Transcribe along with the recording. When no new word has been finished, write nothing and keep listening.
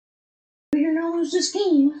lose this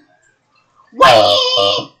game.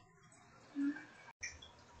 Wait!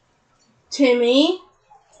 Timmy?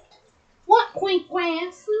 What, Quick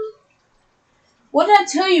Quaff? What did I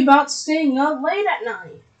tell you about staying up late at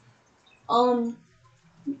night?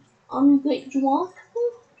 Get drunk?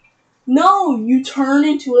 No, you turn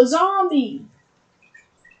into a zombie.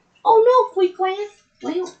 Oh no, Quick Quaff.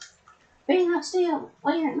 Well, better not stay up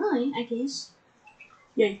late at night, I guess.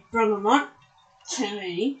 Yeah, you better not,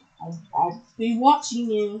 Timmy. I'll be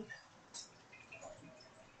watching you.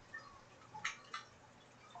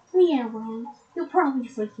 Yeah, well, you'll probably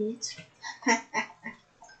forget.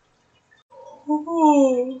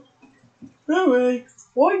 Oh, anyway,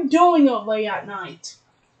 what are you doing up late at night?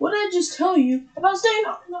 What did I just tell you about staying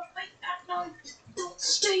up late at night? Don't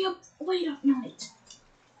stay up late at night.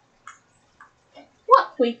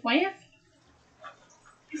 What, Quick Quaff?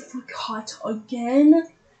 You forgot again?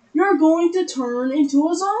 You're going to turn into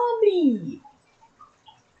a zombie.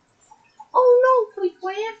 Oh no, Quick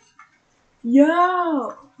Quaff.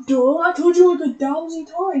 Yeah, duh, I told you like 1,000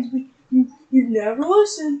 times, but you never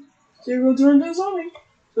listened. So you're gonna turn into a zombie.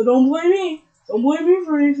 So don't blame me. Don't blame me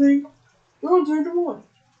for anything. You're gonna turn into one.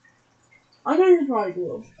 I know you probably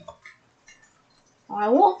will. I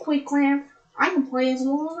won't, Quick Quaff. I can play as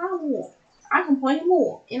long as I want. I can play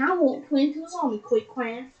more, and I won't turn into a zombie, Quick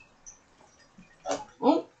Quaff.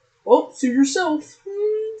 Oh, suit yourself.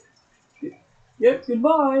 Yep,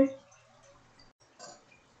 goodbye.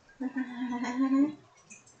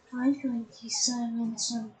 I'm going to summon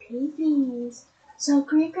some piggies, so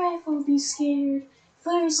Quick Quaff will be scared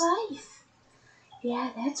for his life.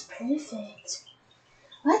 Yeah, that's perfect.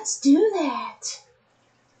 Let's do that.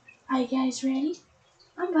 Are you guys ready?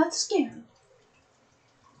 I'm about to scare him.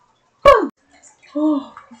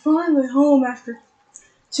 Oh, we're finally home after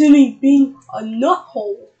Timmy being a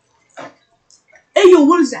nuthole. Hey, yo,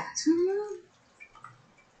 what is that?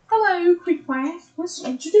 Hello, Quick Quaff. Let's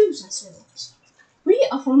introduce ourselves. We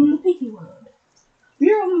are from the Piggy World.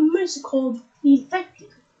 We are on a mission called The Infected.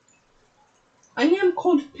 I am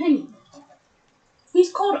called Penny.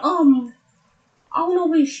 He's called, I don't know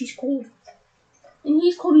what she's called. And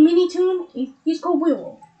he's called Minnie Toon, and he's called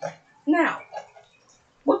Willow. Now,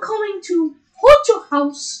 we're coming to haunt your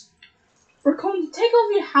house. We're coming to take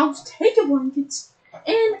over your house, take your blankets,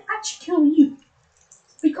 and actually kill you.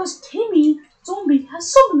 Because Timmy Zombie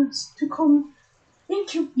has summoned us to come and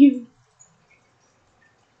kill you.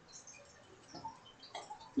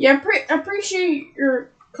 Yeah, I appreciate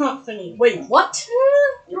your company. Wait, what?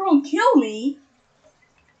 You're gonna kill me?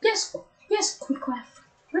 Yes, Quick Quaff.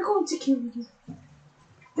 We're going to kill you.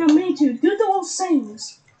 Now, me too. Do those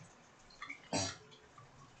things.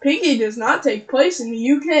 Piggy does not take place in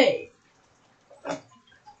the UK.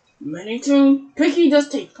 Many Toon, Piggy does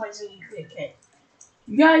take place in the UK.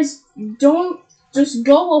 You guys, don't just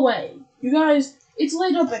go away. You guys, it's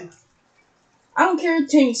late up and I don't care if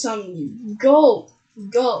Timmy summoned you. Go.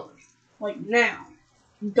 Like now.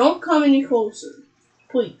 Don't come any closer.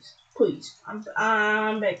 Please.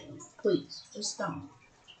 I'm begging you. Please, just don't.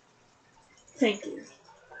 Thank you.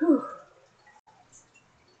 Whew.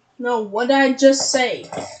 No, what did I just say?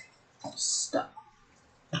 Stop.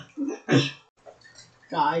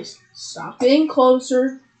 Guys, stop getting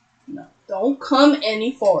closer. No, don't come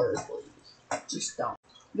any farther, please. Just don't.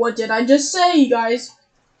 What did I just say, you guys?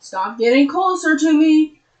 Stop getting closer to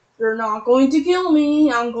me. You're not going to kill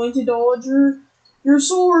me. I'm going to dodge your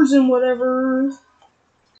swords and whatever.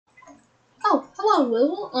 Oh, hello,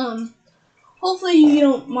 Will. Hopefully you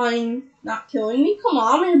don't mind not killing me. Come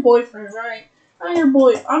on, I'm your boyfriend, right? I'm your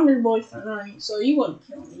boyfriend, right? So you wouldn't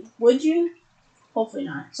kill me, would you? Hopefully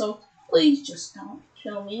not. So please just don't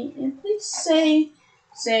kill me, and please say.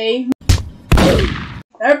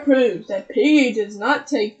 That proves that Piggy does not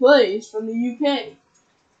take place from the UK.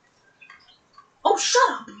 Oh, shut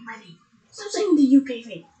up already! Stop saying the UK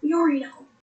thing. We already know.